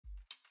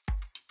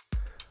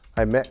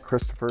I met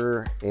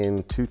Christopher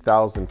in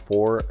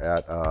 2004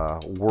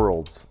 at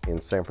Worlds in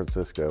San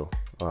Francisco.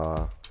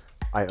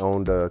 I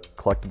owned a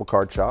collectible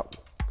card shop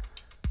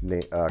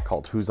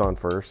called Who's On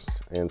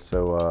First, and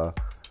so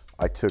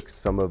I took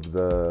some of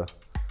the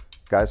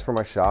guys from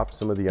my shop,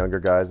 some of the younger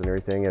guys and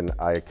everything, and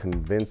I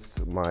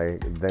convinced my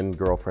then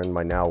girlfriend,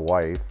 my now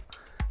wife,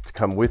 to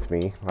come with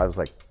me. I was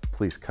like,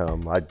 please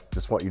come, I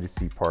just want you to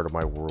see part of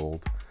my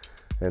world.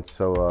 And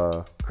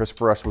so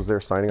Christopher Rush was there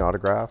signing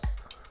autographs,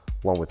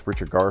 along with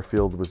Richard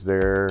Garfield was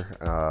there.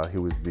 He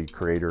was the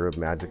creator of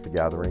Magic the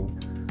Gathering,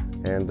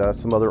 and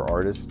some other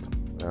artists.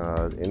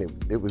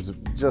 And it was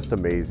just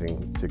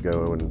amazing to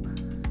go,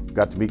 and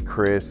got to meet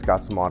Chris,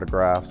 got some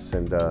autographs,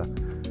 and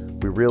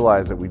we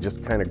realized that we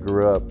just kind of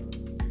grew up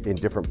in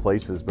different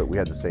places, but we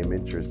had the same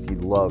interest. He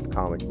loved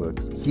comic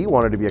books. He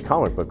wanted to be a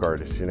comic book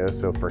artist, you know,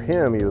 so for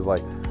him, he was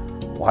like,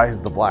 why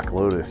is the Black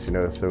Lotus, you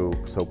know, so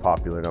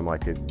popular? And I'm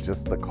like,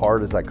 the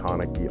card is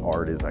iconic, the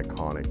art is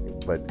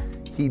iconic, but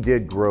he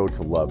did grow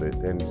to love it,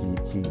 and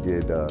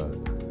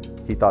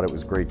he thought it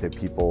was great that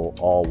people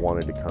all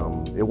wanted to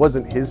come. It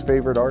wasn't his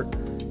favorite art.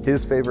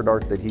 His favorite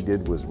art that he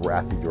did was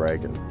Wrathy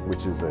Dragon,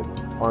 which is an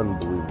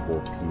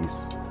unbelievable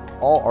piece.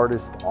 All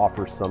artists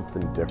offer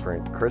something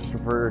different.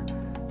 Christopher,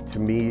 to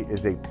me,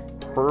 is a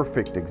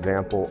perfect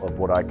example of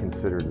what I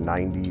consider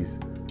 90s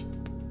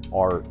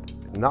art.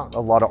 Not a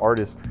lot of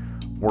artists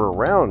were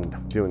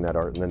around doing that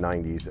art in the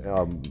 90s.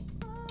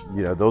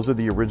 You know, those are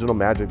the original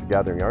Magic the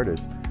Gathering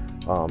artists.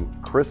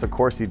 Chris, of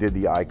course, he did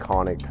the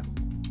iconic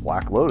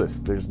Black Lotus.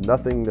 There's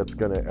nothing that's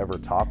going to ever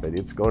top it.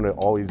 It's going to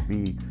always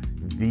be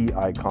the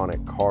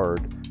iconic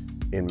card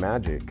in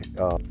Magic.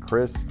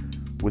 Chris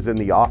was in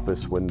the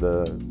office when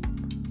the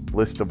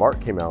list of art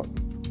came out.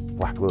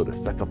 Black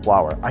Lotus, that's a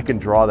flower. I can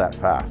draw that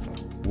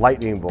fast.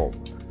 Lightning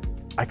bolt,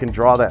 I can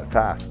draw that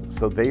fast.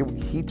 So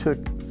he took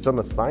some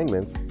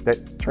assignments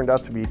that turned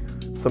out to be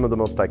some of the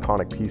most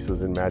iconic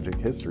pieces in Magic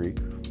history,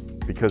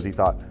 because he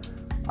thought,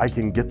 I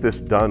can get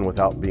this done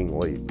without being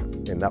late.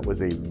 And that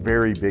was a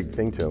very big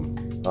thing to him.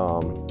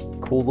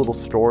 Cool little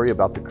story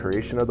about the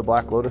creation of the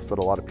Black Lotus that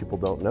a lot of people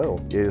don't know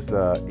is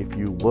if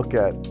you look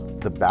at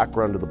the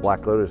background of the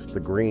Black Lotus, the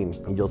green,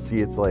 you'll see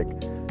it's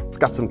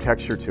got some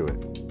texture to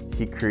it.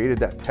 He created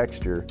that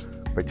texture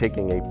by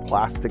taking a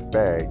plastic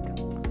bag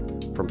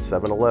from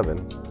 7-Eleven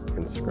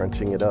and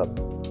scrunching it up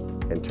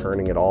and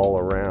turning it all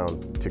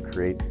around to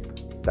create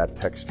that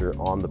texture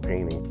on the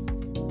painting.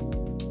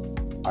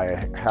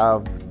 I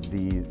have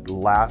the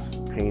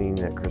last painting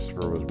that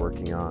Christopher was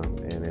working on,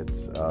 and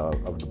it's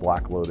of the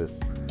Black Lotus.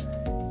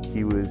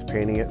 He was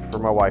painting it for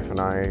my wife and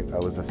I. I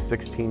was a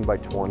 16 by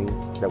 20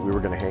 that we were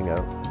going to hang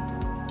up,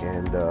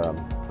 and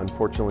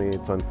unfortunately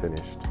it's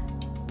unfinished.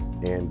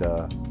 And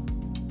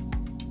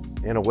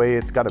in a way,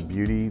 it's got a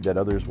beauty that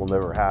others will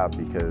never have,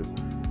 because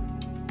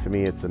to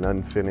me it's an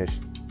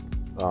unfinished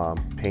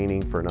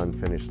painting for an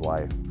unfinished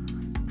life.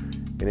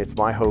 And it's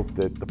my hope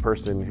that the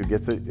person who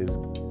gets it is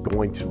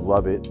going to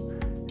love it,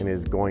 and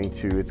it's going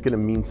to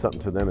mean something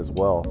to them as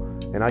well.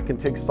 And I can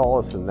take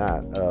solace in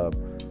that.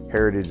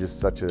 Heritage is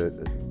such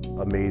an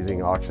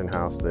amazing auction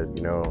house that,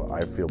 you know,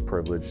 I feel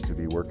privileged to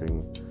be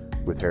working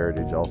with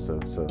Heritage also.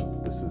 So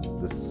this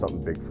is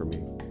something big for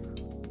me.